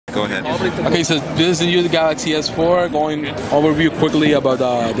Go ahead. Okay, so this is the new Galaxy S4. Going overview quickly about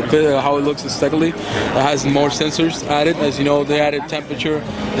how it looks aesthetically. It has more sensors added. As you know, they added temperature.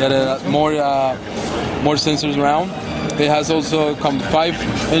 They added more sensors around. It has also come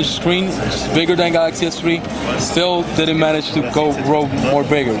 5-inch screen, bigger than Galaxy S3. Still didn't manage to grow more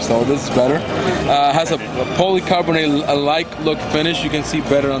bigger, so this is better. Has a polycarbonate-like look finish. You can see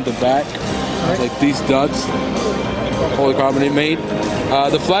better on the back, like these dots. Polycarbonate made.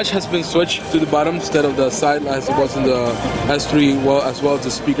 The flash has been switched to the bottom instead of the side as it was in the S3, as well as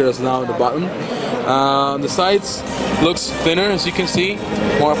the speaker is now on the bottom. The sides looks thinner, as you can see,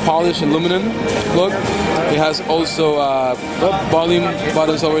 more polished aluminum look. It has also volume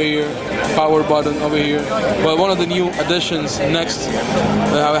buttons over here, power button over here. But one of the new additions next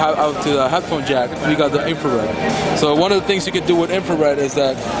out to the headphone jack, we got the infrared. So one of the things you can do with infrared is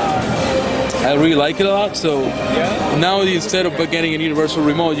that I really like it a lot. So now instead of getting a universal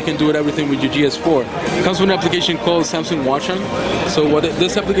remote, you can do everything with your GS4. It comes with an application called Samsung Watch On. So what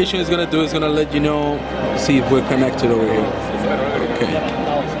this application is going to do is going to let you know, see if we're connected over here. Okay.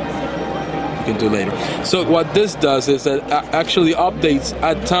 You can do later. So what this does is that actually updates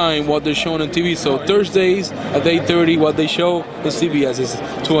at time what they're showing on TV. So Thursdays at 8:30, what they show on CBS is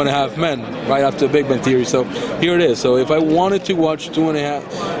 2.5 Men, right after Big Bang Theory. So here it is. So if I wanted to watch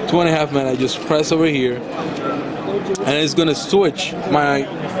 2.5 Men, I just press over here, and it's gonna switch my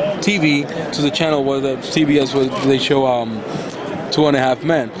TV to the channel where the CBS where they show 2.5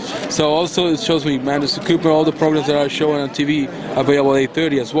 Men. So also it shows me Anderson Cooper, all the programs that are showing on TV available at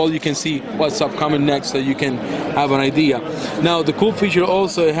 8:30 as well. You can see what's upcoming next, so you can have an idea. Now the cool feature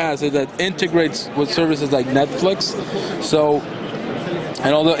also it has is that integrates with services like Netflix. So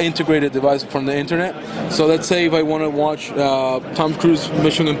and all the integrated devices from the internet. So let's say if I want to watch Tom Cruise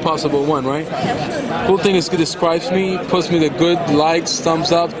Mission Impossible 1, right? Cool thing is it describes me, puts me the good likes,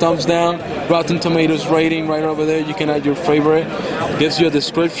 thumbs up, thumbs down, Rotten Tomatoes rating right over there. You can add your favorite. Gives you a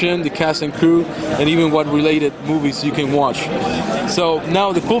description, the cast and crew, and even what related movies you can watch. So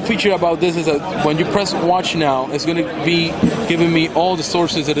now the cool feature about this is that when you press watch now, it's going to be giving me all the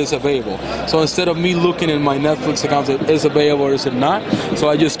sources that is available. So instead of me looking in my Netflix account, it is available or is it not? So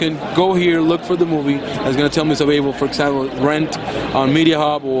I just can go here, look for the movie, and it's going to tell me it's available, for example, rent on Media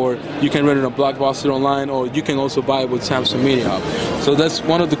Hub, or you can rent it on Blockbuster online, or you can also buy it with Samsung Media Hub. So that's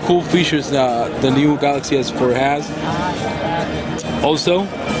one of the cool features that the new Galaxy S4 has. Also,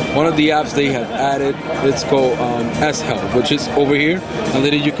 one of the apps they have added, it's called S-Help, which is over here, and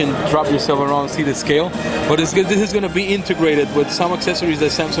then you can drop yourself around, see the scale. But this is going to be integrated with some accessories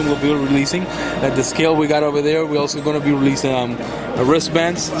that Samsung will be releasing, like the scale we got over there. We're also going to be releasing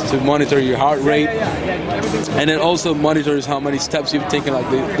wristbands to monitor your heart rate, and then also monitors how many steps you've taken, like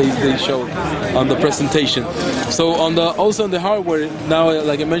they showed on the presentation. So also on the hardware now,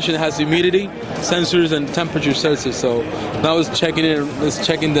 like I mentioned, it has humidity sensors and temperature sensors. So now it's checking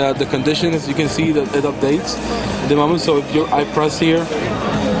the conditions. As you can see that it updates at the moment. So if I press here,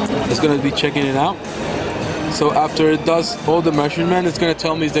 it's going to be checking it out. So after it does all the measurement, it's going to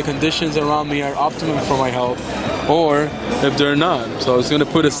tell me if the conditions around me are optimum for my health or if they're not. So it's going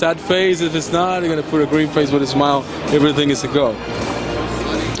to put a sad face. If it's not, it's going to put a green face with a smile. Everything is a go.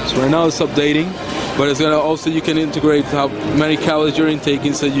 So right now it's updating, but it's going to also, you can integrate how many calories you're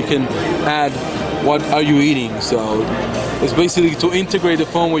intaking, so you can add what are you eating. So it's basically to integrate the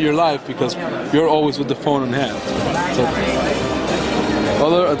phone with your life, because you're always with the phone in hand. So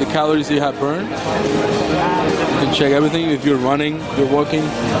other are the calories you have burned. You can check everything if you're running, you're walking,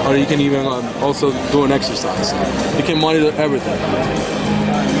 or you can even also do an exercise. You can monitor everything.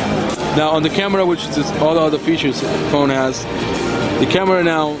 Now on the camera, which is all the other features the phone has, the camera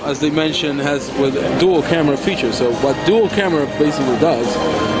now, as they mentioned, has with dual camera feature. So what dual camera basically does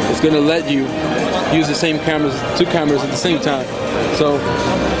is going to let you use the same cameras, two cameras at the same time. So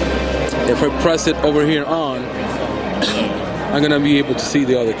if I press it over here on, I'm going to be able to see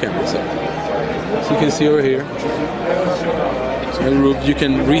the other camera. So you can see over here. So you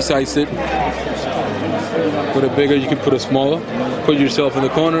can resize it. Put it bigger, you can put it smaller. Put yourself in the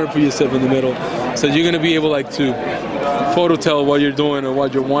corner, put yourself in the middle. So you're going to be able to photo tell what you're doing or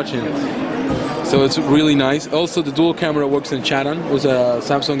what you're watching. So it's really nice. Also, the dual camera works in Chat On. It was a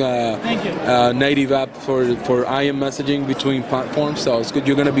Samsung native app for IM messaging between platforms. So it's good.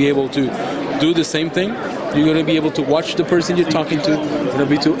 You're going to be able to do the same thing. You're going to be able to watch the person you're talking to. You're going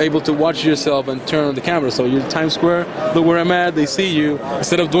to be able to watch yourself and turn on the camera. So you're in Times Square, look where I'm at, they see you.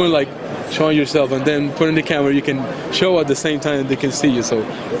 Instead of doing like showing yourself and then putting the camera, you can show at the same time they can see you. So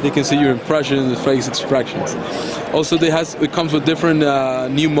they can see your impressions and face expressions. Also, it comes with different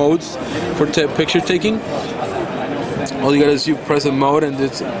new modes for picture taking. All you gotta is you press a mode, and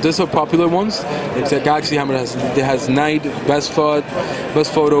these are popular ones. It's a Galaxy Hammer has night, best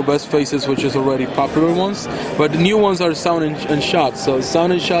photo, best faces, which is already popular ones. But the new ones are sound and shot. So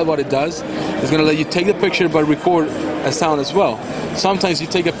sound and shot, what it does is gonna let you take the picture but record a sound as well. Sometimes you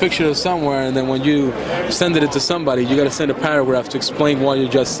take a picture of somewhere, and then when you send it to somebody, you gotta send a paragraph to explain what you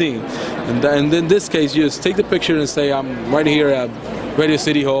just seen. And in this case, you just take the picture and say, I'm right here at Radio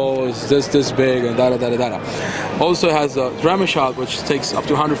City Hall, is this big, and da da da da da. Also has a drama shot, which takes up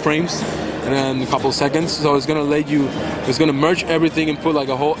to 100 frames and then a couple of seconds. So it's gonna merge everything and put like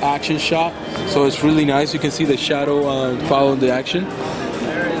a whole action shot. So it's really nice. You can see the shadow following the action.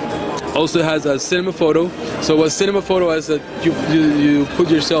 Also has a cinema photo. So what cinema photo is that you put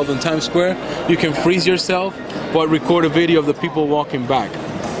yourself in Times Square. You can freeze yourself, but record a video of the people walking back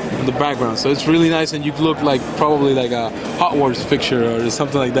in the background. So it's really nice, and you look like probably like a Hot Wars picture or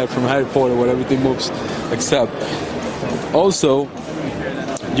something like that from Harry Potter, where everything moves except. Also,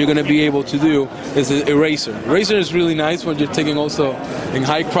 you're gonna be able to do is an eraser. Eraser is really nice when you're taking also in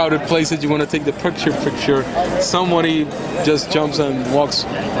high crowded places. You want to take the picture. Somebody just jumps and walks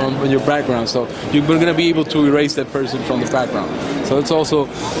in your background, so you're gonna be able to erase that person from the background. So it's also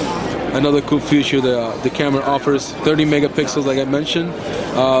another cool feature the camera offers. 30 megapixels, like I mentioned.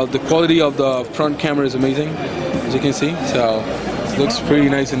 The quality of the front camera is amazing, as you can see. So it looks pretty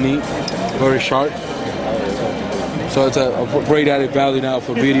nice and neat, very sharp. So it's a great added value now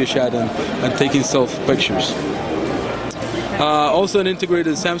for video chat and taking self pictures. Also, an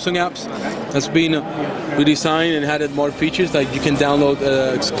integrated Samsung apps has been redesigned and added more features, like you can download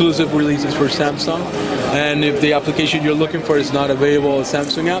exclusive releases for Samsung, and if the application you're looking for is not available in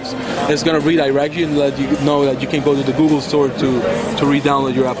Samsung apps, it's going to redirect you and let you know that you can go to the Google Store to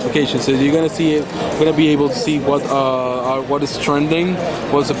re-download your application. So you're going to be able to see what is trending,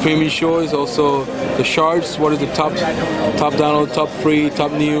 what's the premium show, is also the charts, what is the top download, top free,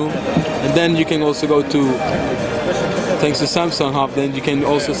 top new, and then you can also go to, thanks to Samsung Hub, then you can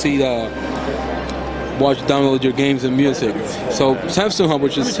also see download your games and music. So Samsung Hub,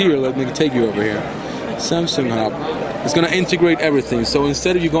 which is here, let me take you over here. Samsung Hub is going to integrate everything. So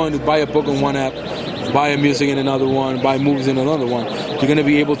instead of you going to buy a book on one app, buy a music in another one, buy movies in another one, you're going to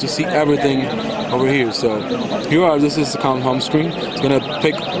be able to see everything over here. So this is the home screen. It's going to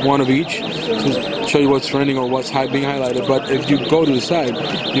pick one of each to show you what's trending or what's being highlighted. But if you go to the side,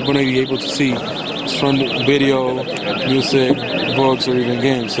 you're going to be able to see video, music, books, or even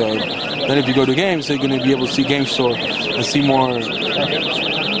games. So then if you go to games, you're going to be able to see Game Store and see more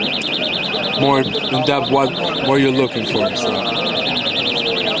in depth what you're looking for. So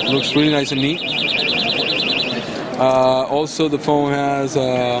it looks really nice and neat. Also, the phone has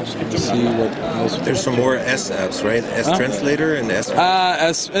let's see what else. There's some more S apps, right? S Translator and S.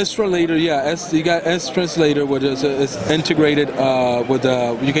 S Translator, yeah. You got S Translator, which is integrated with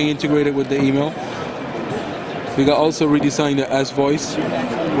you can integrate it with the email. We got also redesigned the S Voice,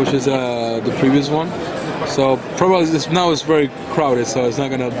 which is the previous one. So probably now it's very crowded, so it's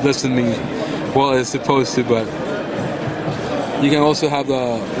not gonna listen to me well it's supposed to. But you can also have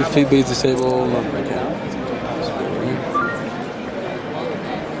the feedback disabled.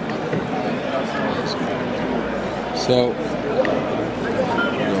 So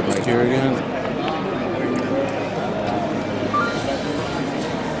go back here again.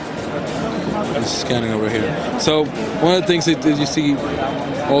 Just scanning over here. So one of the things that you see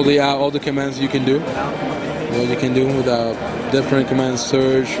all the commands you can do. What you can do with different commands: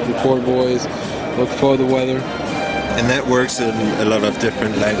 search, record voice, look for the weather. And that works in a lot of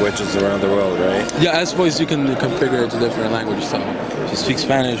different languages around the world, right? Yeah, S Voice you can configure it to different languages. So if you speak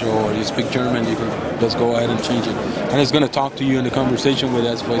Spanish or you speak German, you can just go ahead and change it. And it's going to talk to you in the conversation with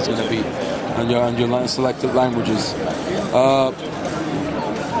S Voice going to be on your selected languages.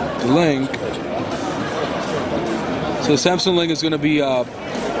 The link. So Samsung Link is going to be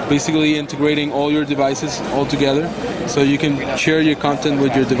basically integrating all your devices all together, so you can share your content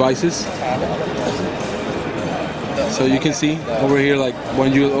with your devices. So you can see over here, like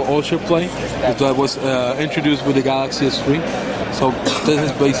when you Ultra Play, that was introduced with the Galaxy S3. So this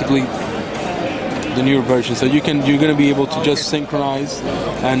is basically the newer version. So you're going to be able to just synchronize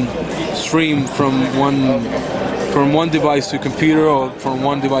and stream from one device to a computer or from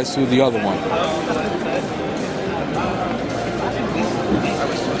one device to the other one.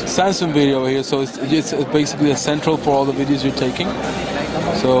 Samsung Video here, so it's basically a central for all the videos you're taking.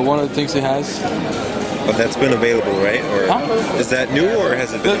 So one of the things it has. But that's been available, right? Or is that new, or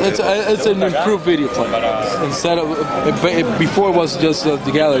has it been? It's an improved video player. Instead of before it was just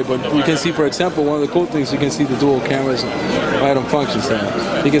the gallery, but you can see, for example, one of the cool things, you can see the dual cameras right on function. So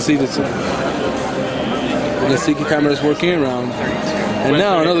you can see this. The sticky camera is working around. And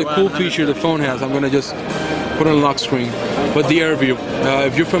now another cool feature the phone has, I'm gonna just put on lock screen, but the air view.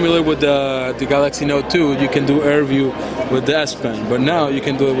 If you're familiar with the Galaxy Note 2, you can do air view with the S Pen, but now you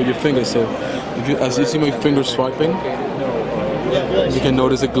can do it with your fingers. So as you see my finger swiping, you can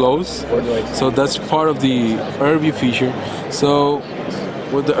notice it glows. So that's part of the air view feature. So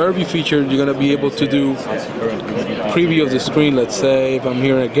with the air view feature, you're gonna be able to do preview of the screen. Let's say if I'm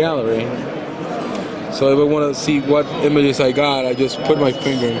here in a gallery. So if I want to see what images I got, I just put my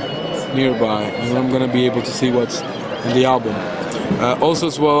finger nearby, and I'm gonna be able to see what's in the album. Also,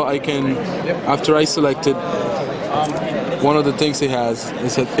 as well, I can, after I selected, one of the things it has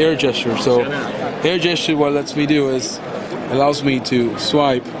is an air gesture. So, air gesture, what it lets me do is allows me to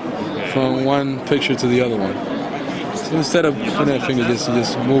swipe from one picture to the other one. So instead of putting a finger, just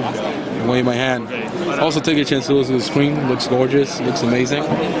move away my hand. Also, take a chance to look at the screen. It looks gorgeous. It looks amazing.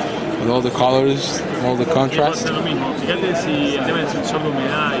 With all the colors, all the contrast. So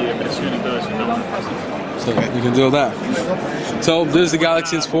you can do that. So this is the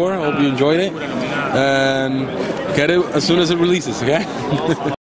Galaxy S4. I hope you enjoyed it. And get it as soon as it releases, okay?